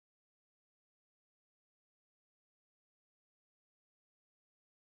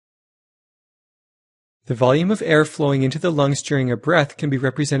The volume of air flowing into the lungs during a breath can be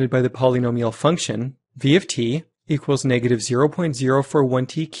represented by the polynomial function v of t equals negative 0.041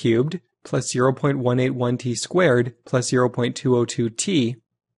 t cubed plus 0.181 t squared plus 0.202 t,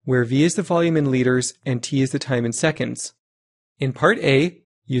 where v is the volume in liters and t is the time in seconds. In part A,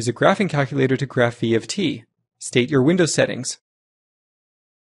 use a graphing calculator to graph v of t. State your window settings.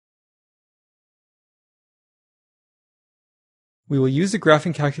 We will use the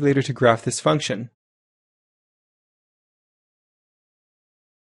graphing calculator to graph this function.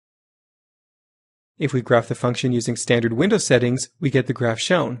 If we graph the function using standard window settings, we get the graph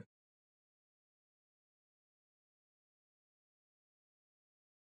shown.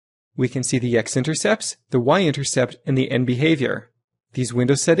 We can see the x-intercepts, the y-intercept, and the end behavior. These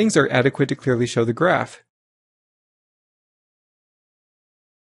window settings are adequate to clearly show the graph.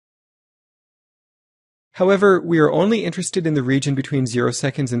 However, we are only interested in the region between 0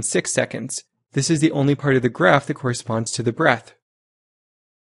 seconds and 6 seconds. This is the only part of the graph that corresponds to the breath.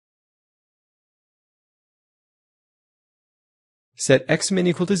 Set x-min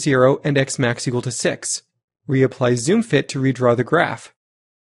equal to 0 and x-max equal to 6. Reapply zoom fit to redraw the graph.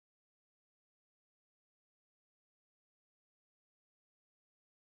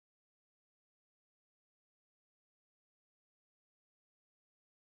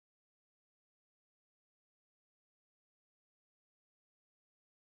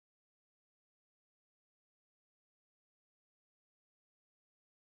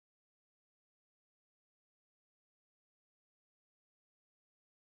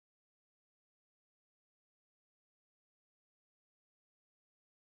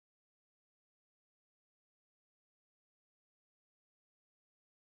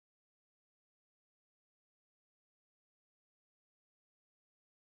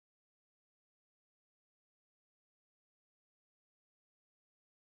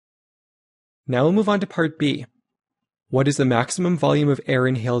 Now we'll move on to part B. What is the maximum volume of air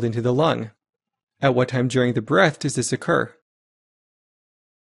inhaled into the lung? At what time during the breath does this occur?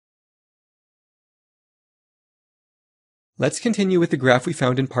 Let's continue with the graph we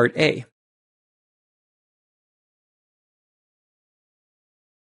found in part A.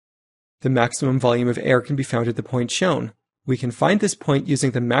 The maximum volume of air can be found at the point shown. We can find this point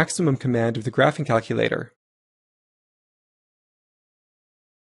using the maximum command of the graphing calculator.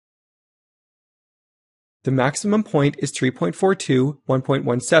 The maximum point is 3.42,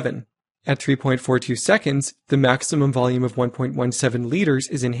 1.17. At 3.42 seconds, the maximum volume of 1.17 liters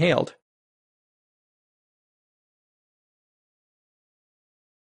is inhaled.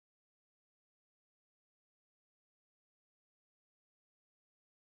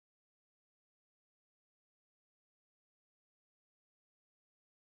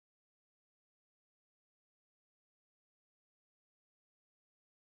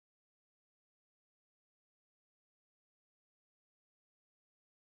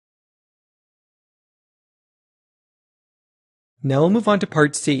 Now we'll move on to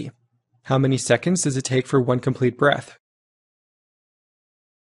part C. How many seconds does it take for one complete breath?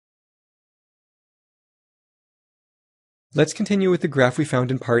 Let's continue with the graph we found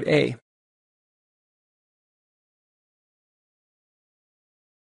in part A.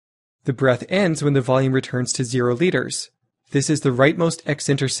 The breath ends when the volume returns to 0 liters. This is the rightmost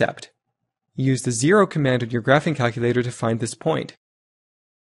x-intercept. Use the 0 command on your graphing calculator to find this point.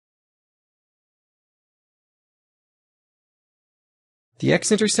 The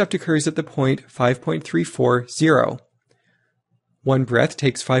x-intercept occurs at the point 5.340. One breath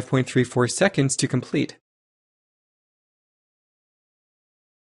takes 5.34 seconds to complete.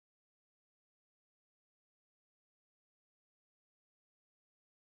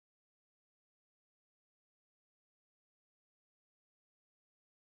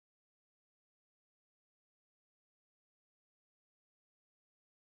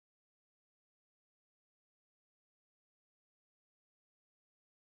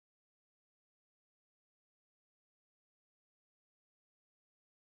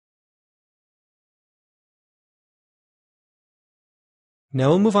 Now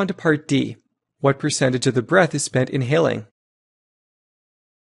we'll move on to part D. What percentage of the breath is spent inhaling?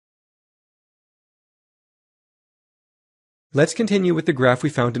 Let's continue with the graph we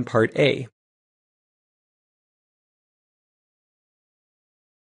found in part A.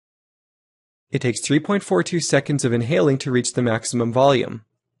 It takes 3.42 seconds of inhaling to reach the maximum volume.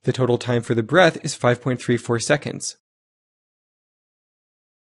 The total time for the breath is 5.34 seconds.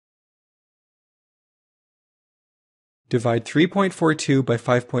 Divide 3.42 by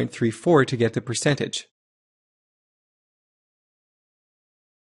 5.34 to get the percentage.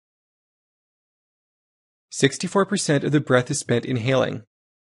 "64% of the breath is spent inhaling.